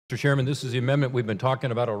Mr. Chairman, this is the amendment we've been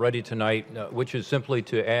talking about already tonight, which is simply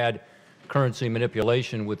to add currency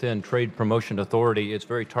manipulation within Trade Promotion Authority. It's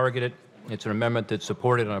very targeted. It's an amendment that's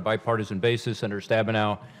supported on a bipartisan basis. Senator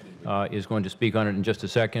Stabenow is going to speak on it in just a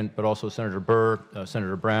second, but also Senator Burr,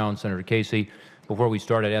 Senator Brown, Senator Casey. Before we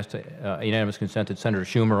start, I'd ask unanimous consent that Senator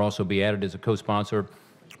Schumer also be added as a co-sponsor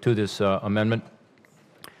to this amendment.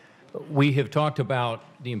 We have talked about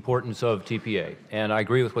the importance of TPA, and I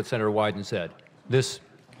agree with what Senator Wyden said. This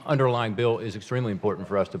underlying bill is extremely important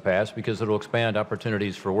for us to pass because it will expand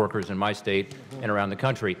opportunities for workers in my state and around the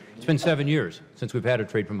country. It's been 7 years since we've had a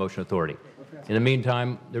Trade Promotion Authority. In the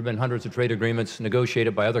meantime, there have been hundreds of trade agreements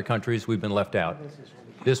negotiated by other countries. We've been left out.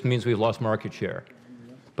 This means we've lost market share.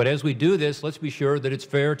 But as we do this, let's be sure that it's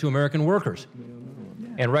fair to American workers.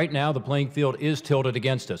 And right now, the playing field is tilted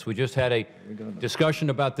against us. We just had a discussion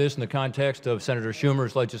about this in the context of Senator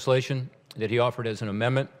Schumer's legislation that he offered as an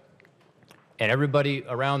amendment. And everybody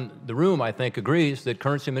around the room, I think, agrees that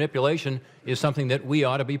currency manipulation is something that we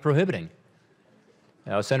ought to be prohibiting.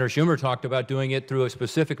 Now, Senator Schumer talked about doing it through a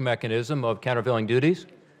specific mechanism of countervailing duties.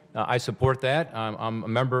 I support that.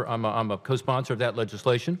 I'm a co-sponsor of that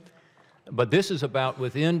legislation. But this is about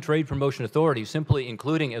within Trade Promotion Authority simply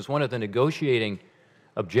including as one of the negotiating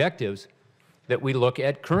objectives that we look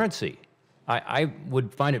at currency. I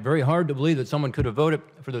would find it very hard to believe that someone could have voted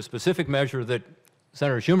for the specific measure that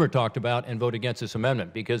Senator Schumer talked about and vote against this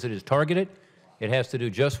amendment because it is targeted. It has to do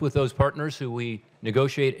just with those partners who we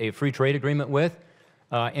negotiate a free trade agreement with,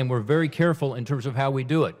 and we're very careful in terms of how we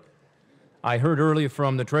do it. I heard earlier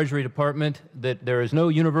from the Treasury Department that there is no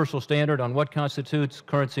universal standard on what constitutes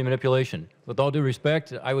currency manipulation. With all due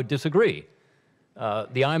respect, I would disagree.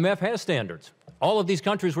 The IMF has standards. All of these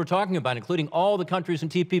countries we're talking about, including all the countries in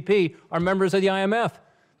TPP, are members of the IMF.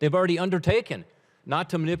 They've already undertaken not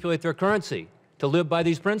to manipulate their currency, to live by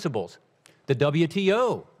these principles. The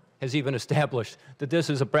WTO has even established that this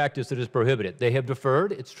is a practice that is prohibited. They have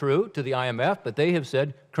deferred, it's true, to the IMF, but they have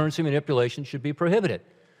said currency manipulation should be prohibited.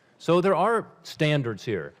 So there are standards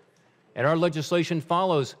here, and our legislation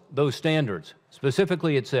follows those standards.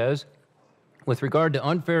 Specifically, it says, with regard to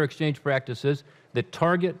unfair exchange practices that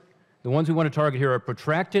target, the ones we want to target here are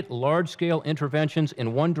protracted, large-scale interventions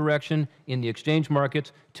in one direction in the exchange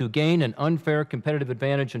markets to gain an unfair competitive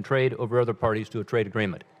advantage in trade over other parties to a trade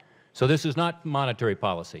agreement. So this is not monetary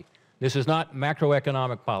policy. This is not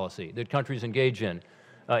macroeconomic policy that countries engage in,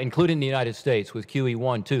 including the United States with QE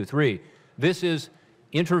 1, 2, 3. This is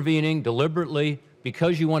intervening deliberately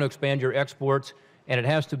because you want to expand your exports, and it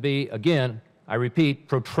has to be, again, I repeat,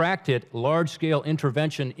 protracted, large-scale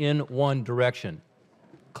intervention in one direction.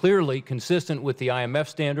 Clearly consistent with the IMF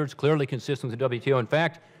standards, clearly consistent with the WTO. In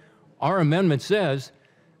fact, our amendment says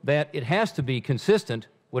that it has to be consistent,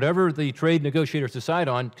 whatever the trade negotiators decide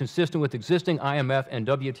on, consistent with existing IMF and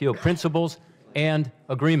WTO principles and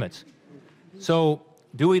agreements. So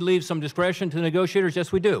do we leave some discretion to the negotiators?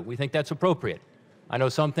 Yes, we do. We think that's appropriate. I know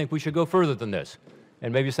some think we should go further than this,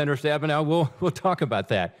 and maybe Senator Stabenow will talk about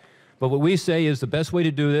that. But what we say is the best way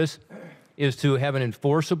to do this is to have an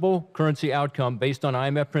enforceable currency outcome based on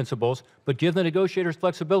IMF principles, but give the negotiators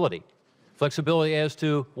flexibility. Flexibility as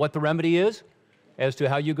to what the remedy is, as to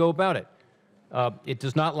how you go about it. It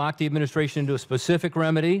does not lock the administration into a specific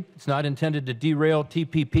remedy. It's not intended to derail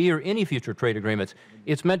TPP or any future trade agreements.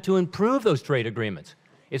 It's meant to improve those trade agreements.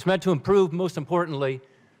 It's meant to improve, most importantly,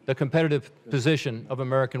 the competitive position of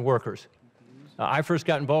American workers. I first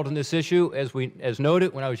got involved in this issue, as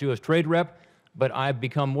noted, when I was U.S. Trade Rep, but I've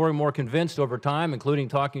become more and more convinced over time, including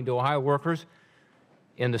talking to Ohio workers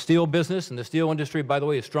in the steel business, and the steel industry, by the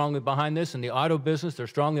way, is strongly behind this, and the auto business, they're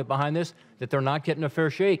strongly behind this, that they're not getting a fair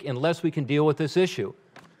shake unless we can deal with this issue.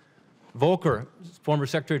 Volcker, former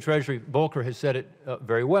Secretary of Treasury Volcker, has said it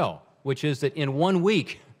very well, which is that in 1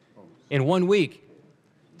 week,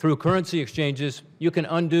 through currency exchanges, you can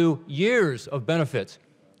undo years of benefits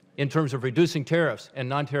in terms of reducing tariffs and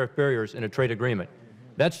non-tariff barriers in a trade agreement.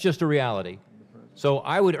 That's just a reality. So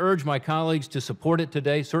I would urge my colleagues to support it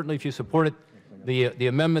today. Certainly if you support it, the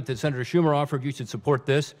amendment that Senator Schumer offered, you should support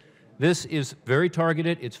this. This is very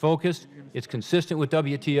targeted, it's focused, it's consistent with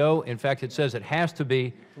WTO. In fact, it says it has to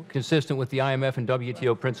be consistent with the IMF and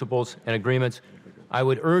WTO principles and agreements. I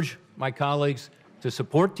would urge my colleagues to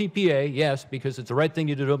support TPA, yes, because it's the right thing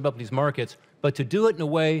to do to open up these markets, but to do it in a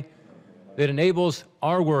way that enables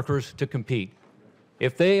our workers to compete.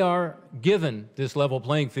 If they are given this level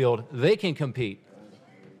playing field, they can compete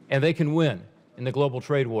and they can win in the global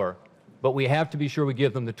trade war. But we have to be sure we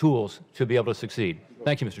give them the tools to be able to succeed.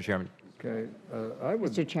 Thank you, Mr. Chairman. Okay. I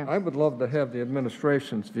would love to have the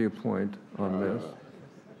administration's viewpoint on this.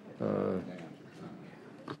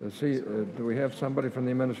 Do we have somebody from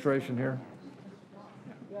the administration here?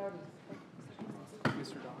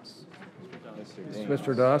 Is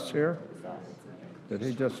Mr. Doss here? Did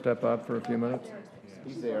he just step out for a few minutes?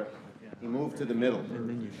 He's there. He moved to the middle.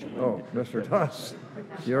 Oh, Mr. Doss,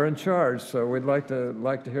 you're in charge, so we'd like to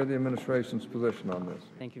hear the administration's position on this.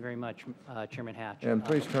 Thank you very much, Chairman Hatch. And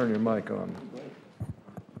please turn your mic on.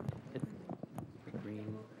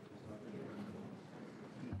 Green.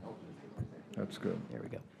 That's good. There we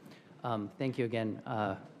go. Thank you again,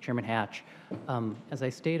 Chairman Hatch. As I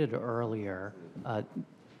stated earlier,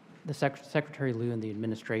 the Secretary Liu and the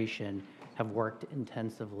administration have worked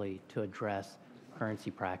intensively to address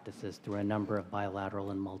currency practices through a number of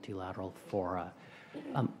bilateral and multilateral fora.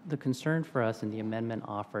 The concern for us in the amendment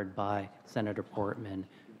offered by Senator Portman,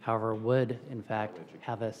 however, would in fact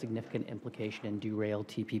have a significant implication and derail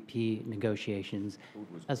TPP negotiations,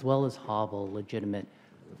 as well as hobble legitimate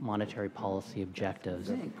monetary policy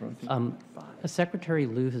objectives. As Secretary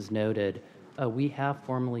Liu has noted, we have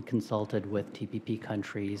formally consulted with TPP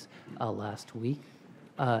countries last week.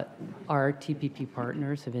 Our TPP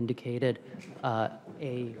partners have indicated a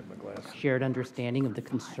shared understanding of the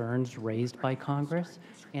concerns raised by Congress,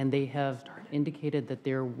 and they have indicated that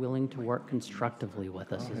they're willing to work constructively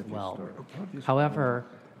with us as well. However,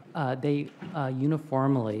 they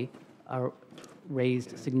uniformly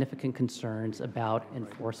raised significant concerns about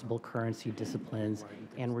enforceable currency disciplines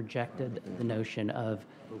and rejected the notion of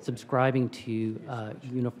subscribing to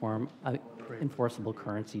uniform enforceable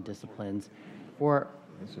currency disciplines for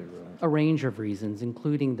a range of reasons,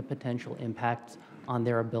 including the potential impacts on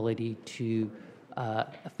their ability to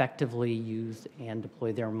effectively use and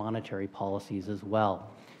deploy their monetary policies as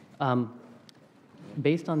well.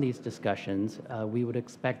 Based on these discussions, we would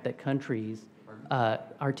expect that countries,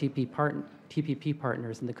 our TPP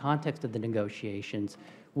partners, in the context of the negotiations,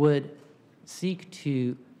 would seek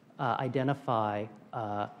to identify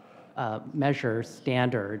measures,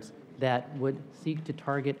 standards that would seek to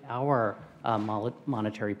target our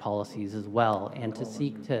monetary policies as well, and to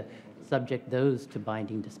seek to subject those to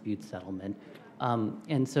binding dispute settlement.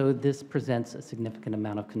 And so this presents a significant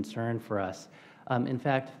amount of concern for us. In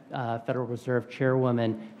fact, Federal Reserve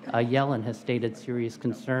Chairwoman Yellen has stated serious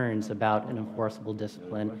concerns about an enforceable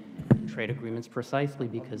discipline in trade agreements precisely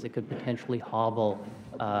because it could potentially hobble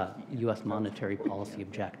U.S. monetary policy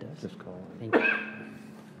objectives. Thank you.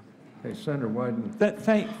 Hey, Senator Wyden.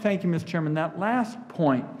 Thank you, Mr. Chairman. That last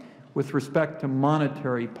point with respect to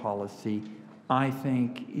monetary policy, I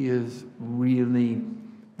think, is really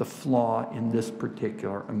the flaw in this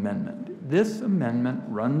particular amendment. This amendment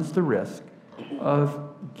runs the risk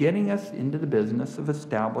of getting us into the business of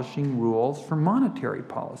establishing rules for monetary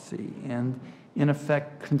policy and, in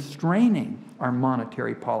effect, constraining our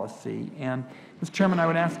monetary policy. And, Mr. Chairman, I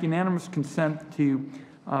would ask unanimous consent to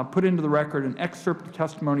put into the record an excerpt of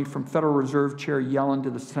testimony from Federal Reserve Chair Yellen to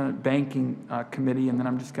the Senate Banking Committee, and then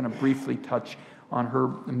I'm just going to briefly touch on her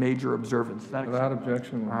major observance. Without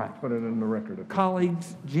objection, we'll put it in the record.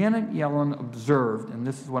 Colleagues, Janet Yellen observed, and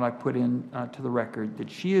this is what I put in to the record, that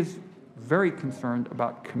she is very concerned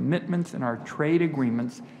about commitments in our trade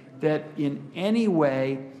agreements that in any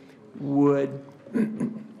way would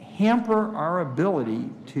hamper our ability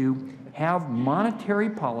to have monetary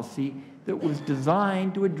policy that was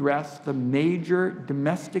designed to address the major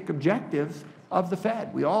domestic objectives of the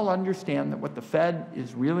Fed. We all understand that what the Fed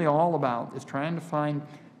is really all about is trying to find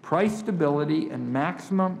price stability and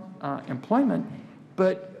maximum employment,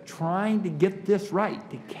 but trying to get this right,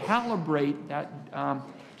 to calibrate that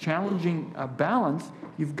challenging balance.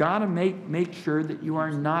 You've got to make sure that you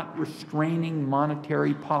are not restraining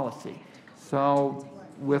monetary policy. So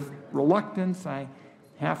with reluctance, I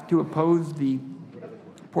have to oppose the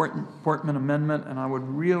Portman amendment, and I would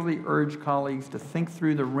really urge colleagues to think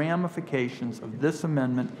through the ramifications of this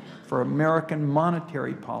amendment for American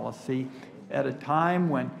monetary policy at a time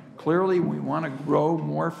when clearly we want to grow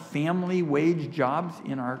more family wage jobs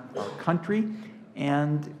in our country,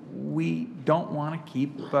 and we don't want to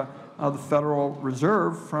keep the Federal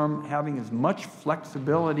Reserve from having as much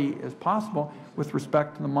flexibility as possible with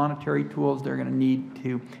respect to the monetary tools they're going to need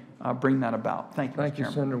to bring that about. Thank you, Thank you,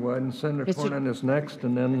 Senator Wyden. Senator Cornyn is next,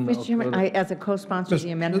 and then... Mr. Chairman, as a co-sponsor of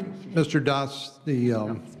the amendment... Mr. Doss, the...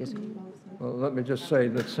 Well, let me just say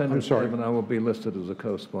that Senator Cornyn and I will be listed as a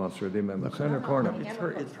co-sponsor of the amendment. Senator Cornyn.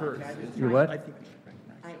 It's hers. You what?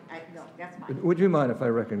 No, that's mine. Would you mind if I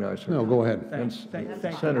recognize her? No, go ahead. And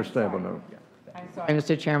Senator Stabenow. I'm sorry,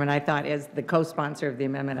 Mr. Chairman, I thought as the co-sponsor of the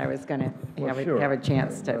amendment, I was going to have a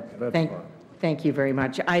chance to That's thank... fine. Thank you very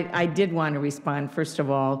much. I did want to respond, first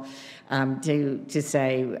of all, to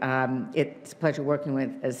say it's a pleasure working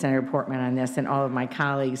with Senator Portman on this and all of my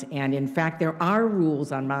colleagues. And in fact, there are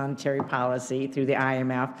rules on monetary policy through the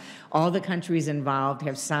IMF. All the countries involved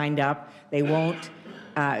have signed up. They won't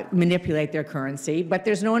manipulate their currency, but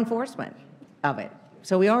there's no enforcement of it.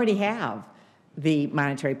 So we already have the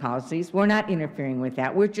monetary policies. We're not interfering with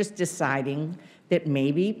that. We're just deciding that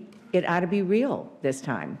maybe it ought to be real this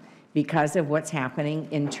time, because of what's happening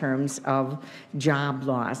in terms of job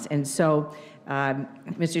loss. And so,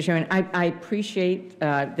 Mr. Chairman, I appreciate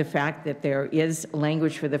the fact that there is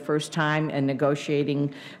language for the first time, a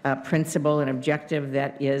negotiating principle and objective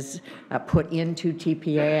that is put into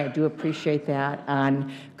TPA. I do appreciate that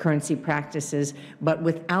on currency practices, but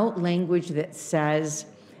without language that says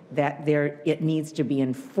that it needs to be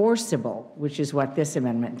enforceable, which is what this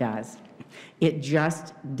amendment does. It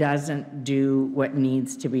just doesn't do what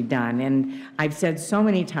needs to be done. And I've said so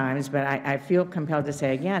many times, but I feel compelled to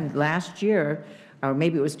say again, last year, or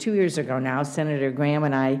maybe it was 2 years ago now, Senator Graham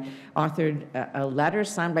and I authored a letter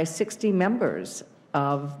signed by 60 members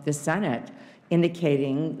of the Senate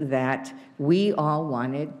indicating that we all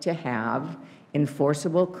wanted to have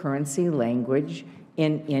enforceable currency language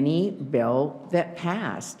in any bill that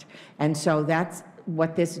passed. And so that's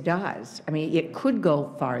what this does. I mean, it could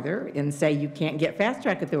go farther and say you can't get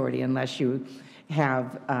fast-track authority unless you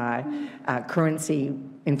have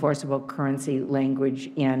enforceable currency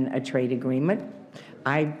language in a trade agreement.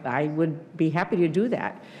 I would be happy to do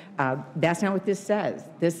that. That's not what this says.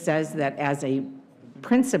 This says that as a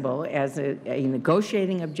principle, as a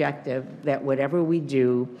negotiating objective, that whatever we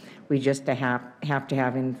do, we just have to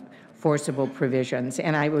have enforceable provisions.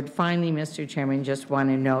 And I would finally, Mr. Chairman, just want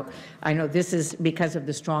to note, I know this is because of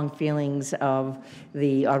the strong feelings of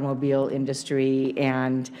the automobile industry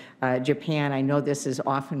and Japan. I know this is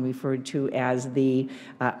often referred to as the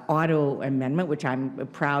auto amendment, which I'm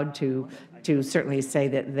proud to certainly say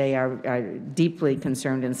that they are deeply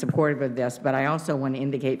concerned and supportive of this, but I also want to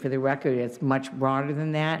indicate for the record it's much broader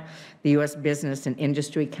than that. The U.S. Business and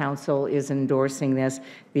Industry Council is endorsing this,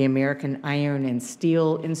 the American Iron and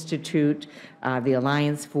Steel Institute, the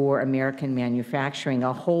Alliance for American Manufacturing,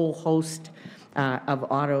 a whole host of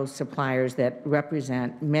auto suppliers that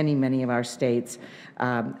represent many, many of our states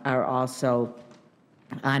are also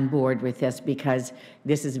on board with this, because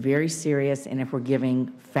this is very serious, and if we're giving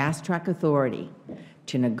fast-track authority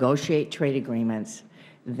to negotiate trade agreements,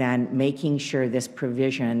 then making sure this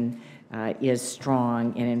provision is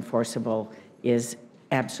strong and enforceable is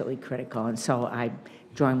absolutely critical. And so I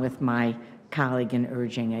join with my colleague in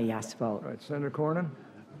urging a yes vote. All right, Senator Cornyn?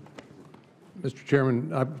 Mr.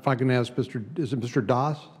 Chairman, if I can ask is it Mr.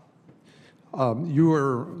 Das? You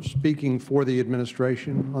are speaking for the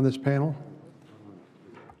administration on this panel?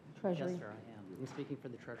 Treasury. Yes, sir, I am. I'm speaking for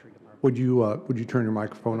the Treasury Department. Would you turn your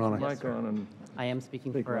microphone on? Mic on and I am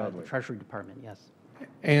speaking speak for the loudly. Treasury Department, yes.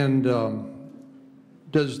 And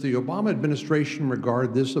does the Obama administration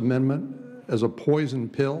regard this amendment as a poison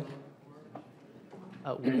pill?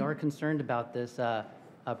 We are concerned about this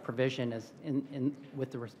provision as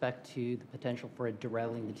with respect to the potential for it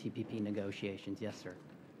derailing the TPP negotiations. Yes, sir.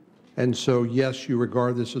 And so, yes, you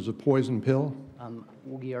regard this as a poison pill?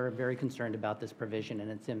 We are very concerned about this provision and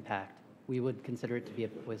its impact. We would consider it to be a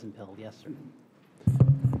poison pill. Yes, sir.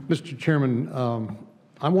 Mr. Chairman,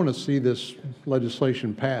 I want to see this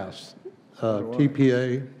legislation pass,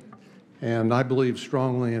 TPA, and I believe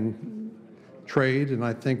strongly in trade, and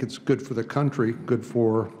I think it's good for the country, good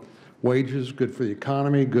for wages, good for the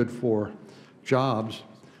economy, good for jobs.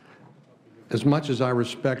 As much as I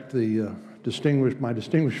respect the my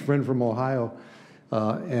distinguished friend from Ohio,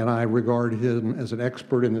 and I regard him as an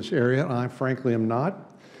expert in this area, and I frankly am not,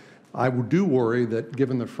 I do worry that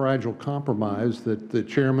given the fragile compromise that the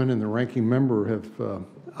chairman and the ranking member have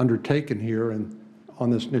undertaken here and on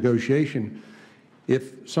this negotiation,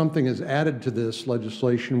 if something is added to this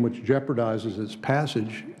legislation which jeopardizes its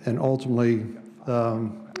passage, and ultimately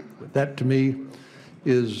that to me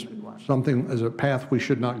is something as a path we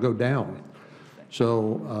should not go down.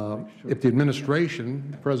 So if the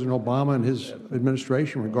administration, President Obama and his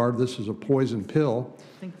administration, regard this as a poison pill,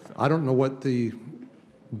 I don't know what the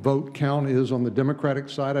vote count is on the Democratic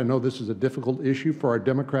side. I know this is a difficult issue for our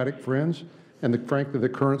Democratic friends, and frankly, the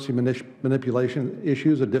currency manipulation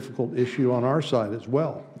issue is a difficult issue on our side as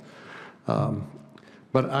well.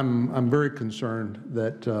 But I'm very concerned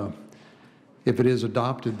that if it is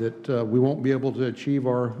adopted, that we won't be able to achieve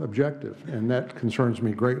our objective, and that concerns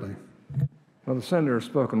me greatly. Well, the senator has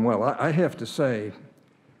spoken well. I have to say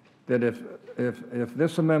that if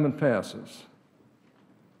this amendment passes,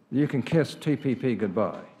 you can kiss TPP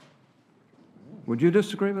goodbye. Would you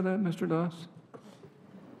disagree with that, Mr. Doss?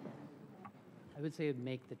 I would say it would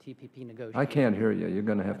make the TPP negotiation. I can't hear you. You're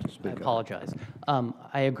going to have to I speak up. apologize.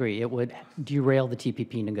 I agree. It would derail the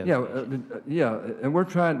TPP Yeah, negotiation. yeah, and we're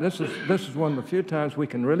trying, this is one of the few times we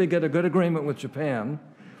can really get a good agreement with Japan.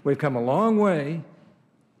 We've come a long way,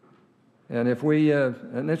 and if we,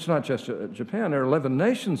 and it's not just Japan, there are 11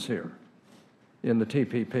 nations here in the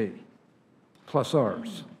TPP, plus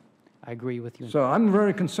ours. I agree with you. So I'm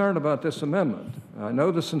very concerned about this amendment. I know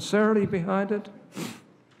the sincerity behind it.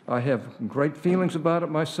 I have great feelings about it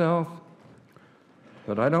myself,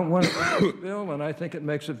 but I don't want to pass this bill, and I think it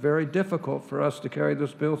makes it very difficult for us to carry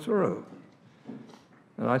this bill through.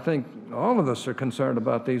 And I think all of us are concerned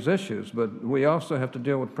about these issues, but we also have to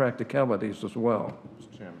deal with practicalities as well.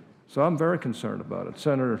 So I'm very concerned about it.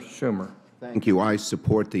 Senator Schumer. Thank you. I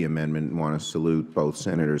support the amendment and want to salute both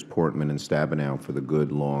Senators Portman and Stabenow for the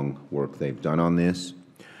good, long work they've done on this.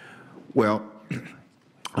 Well,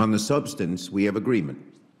 on the substance, we have agreement.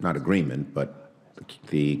 Not agreement, but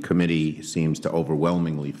the committee seems to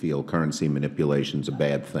overwhelmingly feel currency manipulation is a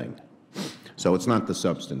bad thing. So it's not the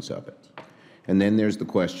substance of it. And then there's the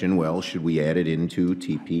question, well, should we add it into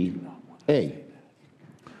TPA?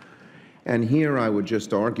 And here I would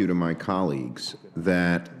just argue to my colleagues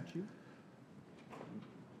that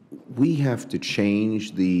we have to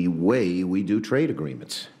change the way we do trade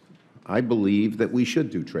agreements. I believe that we should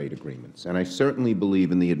do trade agreements, and I certainly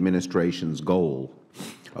believe in the administration's goal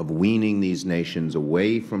of weaning these nations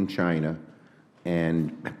away from China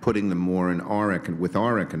and putting them more in our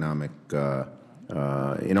economic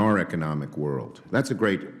world. That's a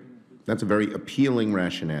very appealing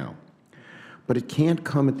rationale. But it can't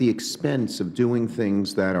come at the expense of doing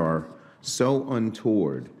things that are so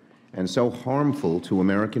untoward and so harmful to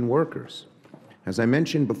American workers. As I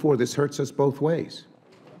mentioned before, this hurts us both ways.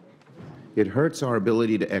 It hurts our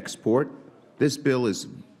ability to export. This bill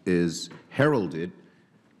is heralded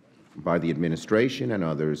by the administration and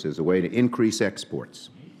others as a way to increase exports,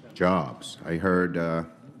 jobs. I heard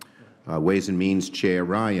Ways and Means Chair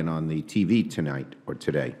Ryan on the TV tonight or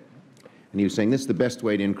today, and he was saying this is the best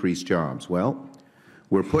way to increase jobs. Well,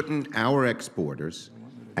 we're putting our exporters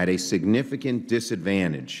at a significant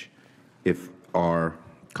disadvantage if our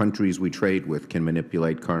countries we trade with can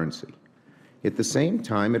manipulate currency. At the same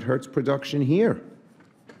time, it hurts production here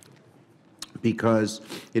because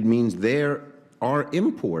it means our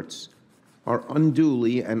imports are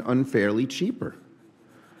unduly and unfairly cheaper.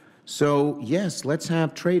 So, yes, let's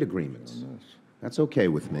have trade agreements. That's okay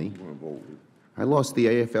with me. I lost the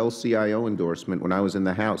AFL-CIO endorsement when I was in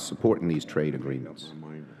the House supporting these trade agreements.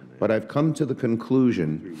 But I've come to the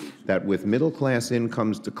conclusion that with middle-class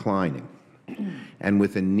incomes declining and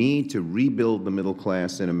with a need to rebuild the middle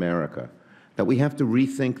class in America, that we have to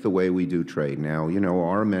rethink the way we do trade. Now, you know,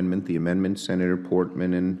 our amendment, the amendment Senator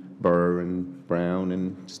Portman and Burr and Brown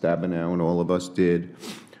and Stabenow and all of us did,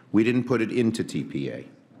 we didn't put it into TPA.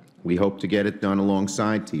 We hope to get it done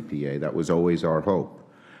alongside TPA. That was always our hope.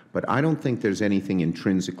 But I don't think there's anything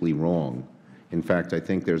intrinsically wrong. In fact, I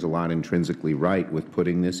think there's a lot intrinsically right with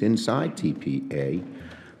putting this inside TPA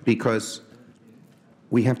because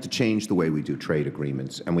we have to change the way we do trade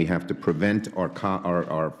agreements, and we have to prevent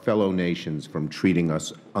our fellow nations from treating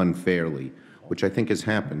us unfairly, which I think has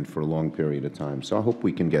happened for a long period of time. So I hope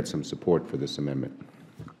we can get some support for this amendment.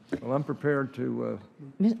 Well, I'm prepared to,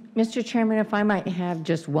 Mr. Chairman, if I might have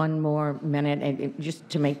just one more minute, and just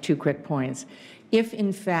to make two quick points. If,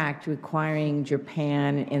 in fact, requiring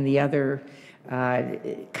Japan and the other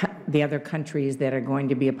countries that are going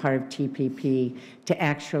to be a part of TPP to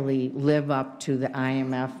actually live up to the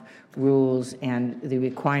IMF rules and the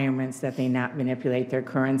requirements that they not manipulate their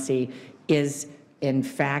currency is, in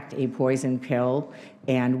fact, a poison pill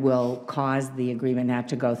and will cause the agreement not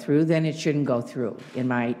to go through, then it shouldn't go through, in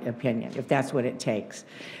my opinion, if that's what it takes.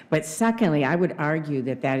 But secondly, I would argue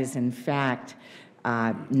that that is, in fact,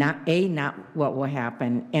 not what will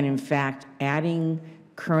happen, and in fact, adding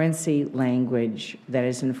currency language that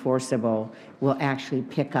is enforceable will actually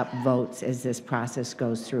pick up votes as this process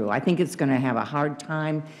goes through. I think it's going to have a hard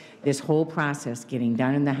time, this whole process, getting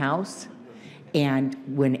done in the House. And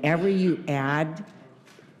whenever you add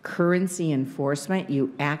currency enforcement,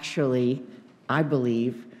 you actually, I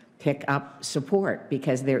believe, pick up support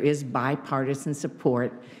because there is bipartisan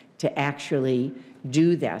support to actually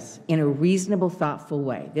do this in a reasonable, thoughtful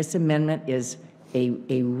way. This amendment is a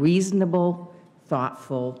reasonable,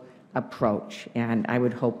 thoughtful approach, and I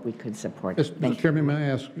would hope we could support it. Mr. Chairman, may I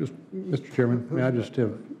ask, Mr. Chairman, may I just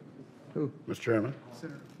have, Mr. Chairman.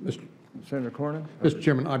 Senator Cornyn? Mr.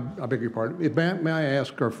 Chairman, I beg your pardon. May I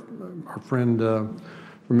ask our friend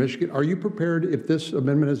from Michigan. Are you prepared, if this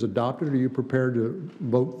amendment is adopted, are you prepared to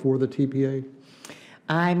vote for the TPA?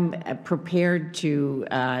 I'm prepared to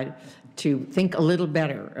think a little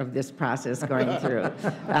better of this process going through.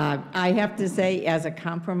 I have to say, as a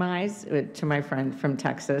compromise, to my friend from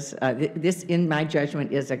Texas, this, in my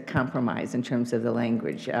judgment, is a compromise in terms of the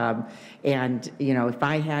language. And, you know, if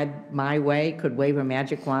I had my way, could wave a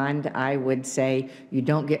magic wand, I would say you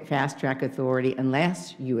don't get fast-track authority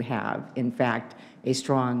unless you have, in fact, a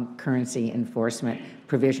strong currency enforcement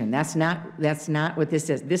provision. That's not what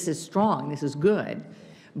this is. This is strong. This is good.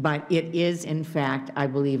 But it is, in fact, I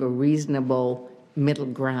believe, a reasonable middle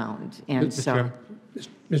ground. And so,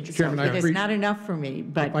 Mr. Chairman, it is not enough for me,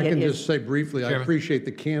 but if I can just say briefly, I appreciate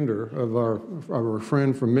the candor of our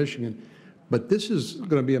friend from Michigan, but this is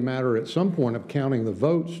going to be a matter at some point of counting the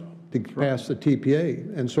votes to pass the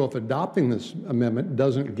TPA. And so if adopting this amendment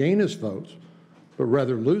doesn't gain us votes, but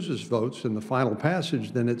rather loses votes in the final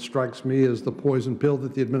passage, then it strikes me as the poison pill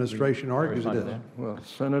that the administration argues it is. Well,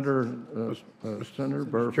 Senator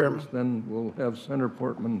Burr, then we'll have Senator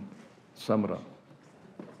Portman sum it up.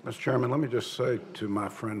 Mr. Chairman, let me just say to my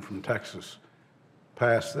friend from Texas,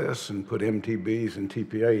 pass this and put MTBs and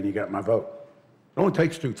TPA and you got my vote. It only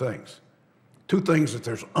takes two things. Two things that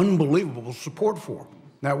there's unbelievable support for.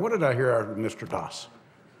 Now, what did I hear out of Mr. Das?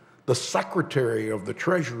 The Secretary of the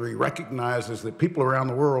Treasury recognizes that people around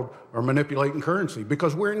the world are manipulating currency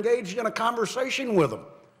because we're engaged in a conversation with them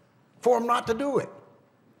for them not to do it.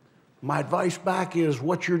 My advice back is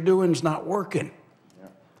what you're doing is not working.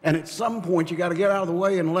 And at some point, you got to get out of the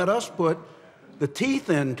way and let us put the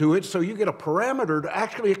teeth into it so you get a parameter to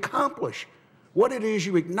actually accomplish what it is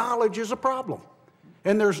you acknowledge is a problem.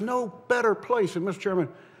 And there's no better place. And Mr. Chairman,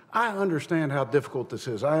 I understand how difficult this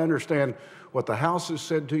is. I understand what the House has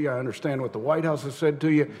said to you. I understand what the White House has said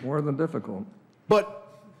to you. More than difficult.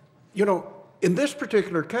 But, you know, in this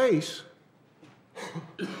particular case,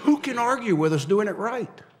 who can argue with us doing it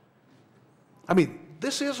right? I mean,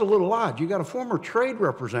 this is a little odd. You got a former trade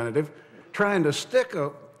representative trying to stick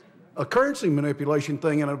a currency manipulation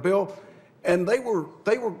thing in a bill, and they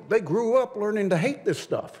grew up learning to hate this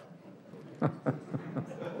stuff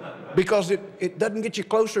because it doesn't get you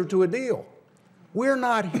closer to a deal. We're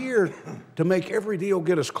not here to make every deal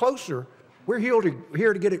get us closer. We're here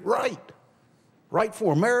to get it right. Right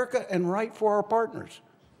for America and right for our partners.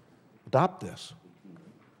 Adopt this.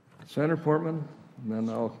 Senator Portman, and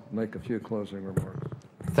then I'll make a few closing remarks.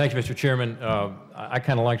 Thank you, Mr. Chairman. I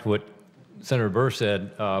kind of liked what Senator Burr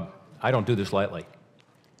said. I don't do this lightly.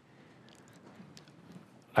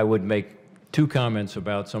 I would make two comments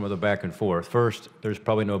about some of the back and forth. First, there's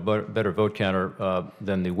probably no better vote counter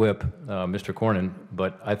than the whip, Mr. Cornyn,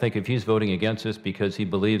 but I think if he's voting against this because he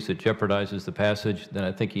believes it jeopardizes the passage, then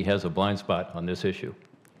I think he has a blind spot on this issue.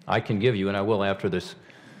 I can give you, and I will after this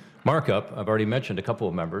markup, I've already mentioned a couple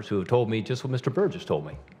of members who have told me just what Mr. Burr just told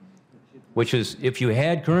me, which is if you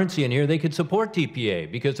had currency in here, they could support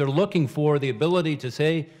TPA because they're looking for the ability to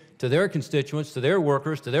say to their constituents, to their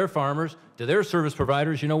workers, to their farmers, to their service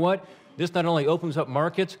providers, you know what? This not only opens up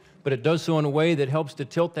markets, but it does so in a way that helps to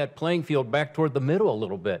tilt that playing field back toward the middle a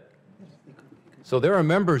little bit. So there are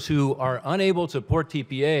members who are unable to support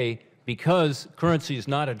TPA because currency is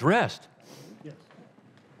not addressed.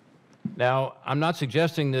 Now, I'm not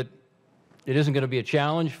suggesting that it isn't going to be a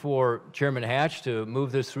challenge for Chairman Hatch to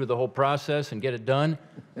move this through the whole process and get it done,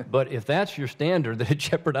 but if that's your standard, that it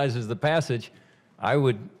jeopardizes the passage, I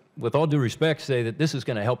would, with all due respect, say that this is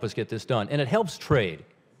going to help us get this done, and it helps trade.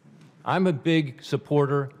 I'm a big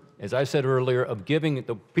supporter, as I said earlier, of giving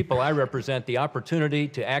the people I represent the opportunity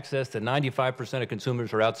to access the 95% of consumers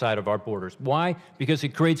who are outside of our borders. Why? Because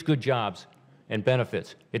it creates good jobs and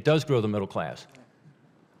benefits. It does grow the middle class.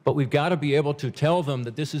 But we've got to be able to tell them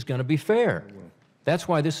that this is going to be fair. That's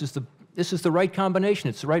why this is the right combination.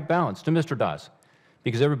 It's the right balance. To Mr. Das,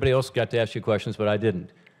 because everybody else got to ask you questions, but I didn't.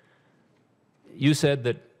 You said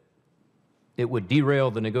that it would derail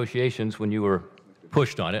the negotiations when you were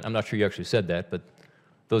pushed on it. I'm not sure you actually said that, but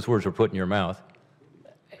those words were put in your mouth.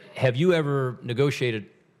 Have you ever negotiated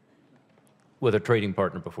with a trading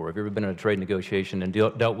partner before? Have you ever been in a trade negotiation and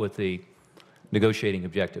dealt with the negotiating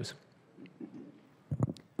objectives?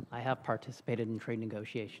 I have participated in trade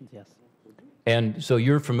negotiations, yes. And so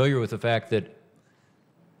you're familiar with the fact that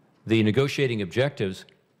the negotiating objectives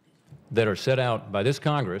that are set out by this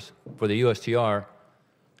Congress for the USTR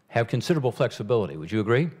have considerable flexibility. Would you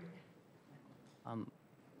agree?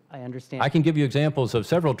 I understand. I can give you examples of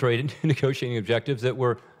several trade negotiating objectives that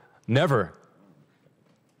were never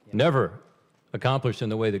accomplished in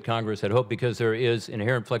the way that Congress had hoped because there is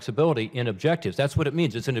inherent flexibility in objectives. That's what it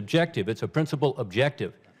means. It's an objective. It's a principal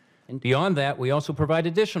objective. Beyond that, we also provide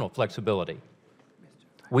additional flexibility.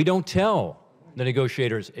 We don't tell the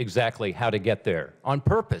negotiators exactly how to get there on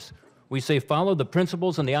purpose. We say follow the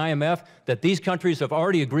principles in the IMF that these countries have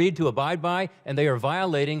already agreed to abide by, and they are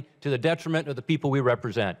violating to the detriment of the people we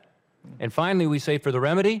represent. And finally, we say for the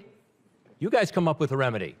remedy, you guys come up with a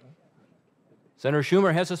remedy. Senator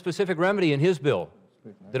Schumer has a specific remedy in his bill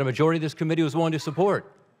that a majority of this committee was willing to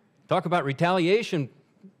support. Talk about retaliation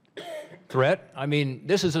threat. I mean,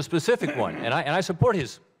 this is a specific one, and I support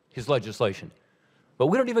his legislation. But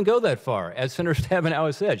we don't even go that far. As Senator Stabenow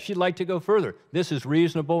has said, she'd like to go further. This is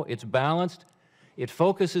reasonable. It's balanced. It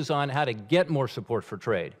focuses on how to get more support for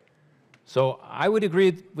trade. So I would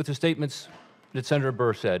agree with the statements that Senator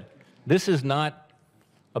Burr said. This is not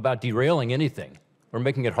about derailing anything or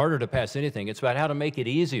making it harder to pass anything. It's about how to make it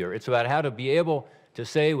easier. It's about how to be able to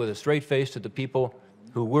say with a straight face to the people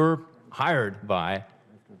who we're hired by,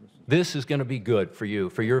 this is going to be good for you,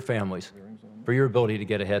 for your families, for your ability to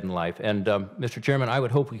get ahead in life. And, Mr. Chairman, I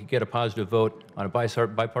would hope we could get a positive vote on a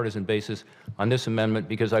bipartisan basis on this amendment,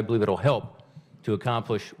 because I believe it'll help to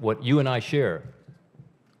accomplish what you and I share,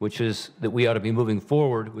 which is that we ought to be moving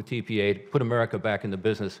forward with TPA to put America back in the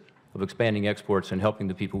business of expanding exports and helping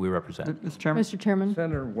the people we represent. Mr. Chairman? Mr. Chairman.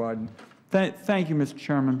 Senator Wyden. Thank you, Mr.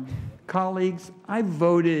 Chairman. Colleagues, I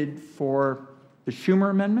voted for the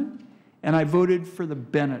Schumer amendment, and I voted for the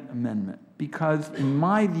Bennett amendment, because in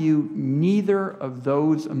my view, neither of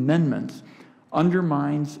those amendments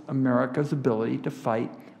undermines America's ability to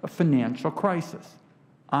fight a financial crisis.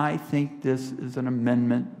 I think this is an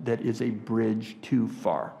amendment that is a bridge too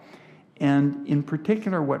far. And in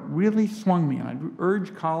particular, what really swung me, and I'd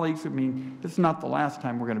urge colleagues, I mean, this is not the last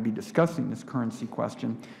time we're going to be discussing this currency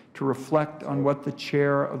question, to reflect on what the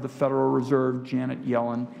chair of the Federal Reserve, Janet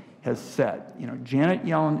Yellen, has said. You know, Janet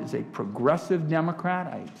Yellen is a progressive Democrat.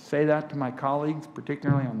 I say that to my colleagues,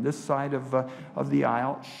 particularly on this side of the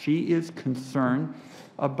aisle. She is concerned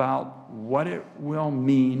about what it will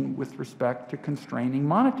mean with respect to constraining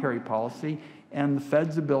monetary policy and the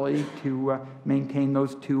Fed's ability to maintain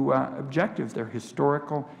those two objectives. They're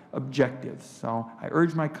historical objectives. So I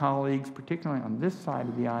urge my colleagues, particularly on this side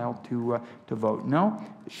of the aisle, to vote no.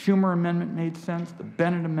 The Schumer amendment made sense. The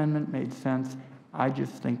Bennett amendment made sense. I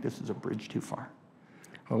just think this is a bridge too far.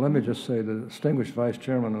 Well, let me just say the distinguished Vice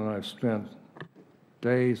Chairman and I have spent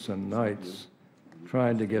days and nights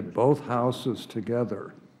trying to get both houses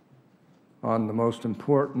together on the most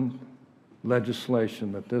important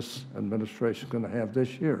legislation that this administration is going to have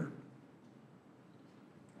this year.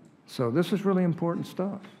 So this is really important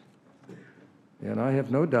stuff. And I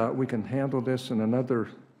have no doubt we can handle this in another,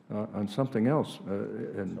 on something else,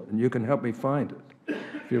 and you can help me find it.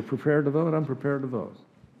 If you're prepared to vote, I'm prepared to vote.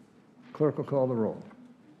 Clerk will call the roll.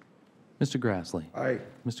 Mr. Grassley. Aye.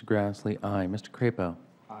 Mr. Grassley, aye. Mr. Crapo.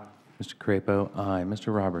 Aye. Mr. Crapo, aye.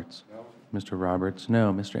 Mr. Roberts. No. Mr. Roberts,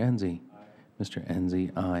 no. Mr. Enzi. Aye. Mr.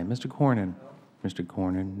 Enzi, aye. Mr. Cornyn. Aye. Mr.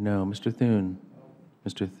 Cornyn, no. Mr. Thune. No.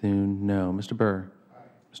 Mr. Thune, no. Mr. Burr. Aye.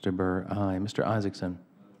 Mr. Burr, aye. Mr. Isaacson.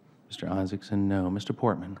 Mr. Isaacson, no. Mr.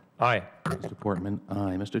 Portman. Aye. Mr. Portman,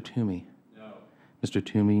 aye. Mr. Toomey. No. Mr.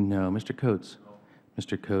 Toomey, no. Mr. Coates. No.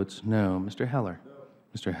 Mr. Coates, no. Mr. Heller. No.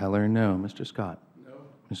 Mr. Heller, no. Mr. Scott. No.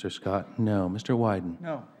 Mr. Scott, no. Mr. Wyden.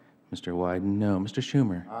 No. Mr. Wyden, no. Mr.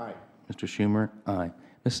 Schumer. Aye. Mr. Schumer, aye.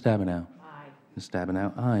 Ms. Stabenow. Aye. Ms.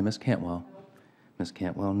 Stabenow, aye. Ms. Cantwell. Ms.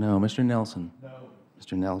 Cantwell, no. Mr. Nelson. No.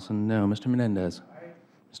 Mr. Nelson, no. Mr. Menendez. Aye.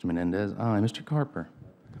 Mr. Menendez, aye. Mr. Carper.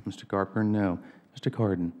 Mr. Carper, no. Mr.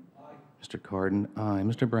 Cardin. Aye. Mr. Cardin, aye.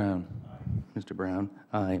 Mr. Brown. Aye. Mr. Brown,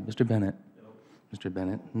 aye. Mr. Bennett. No. Mr.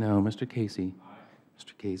 Bennett, no. Mr. Casey. Aye.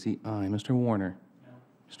 Mr. Casey, aye. Mr. Warner. No.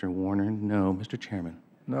 Mr. Warner, no. Mr. Chairman.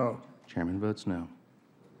 No. Chairman votes no.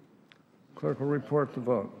 Clerk will report the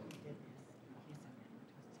vote.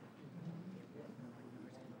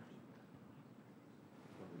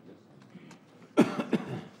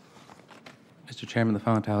 Mr. Chairman, the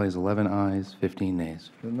final tally is 11 ayes, 15 nays.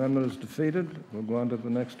 The amendment is defeated. We'll go on to the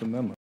next amendment.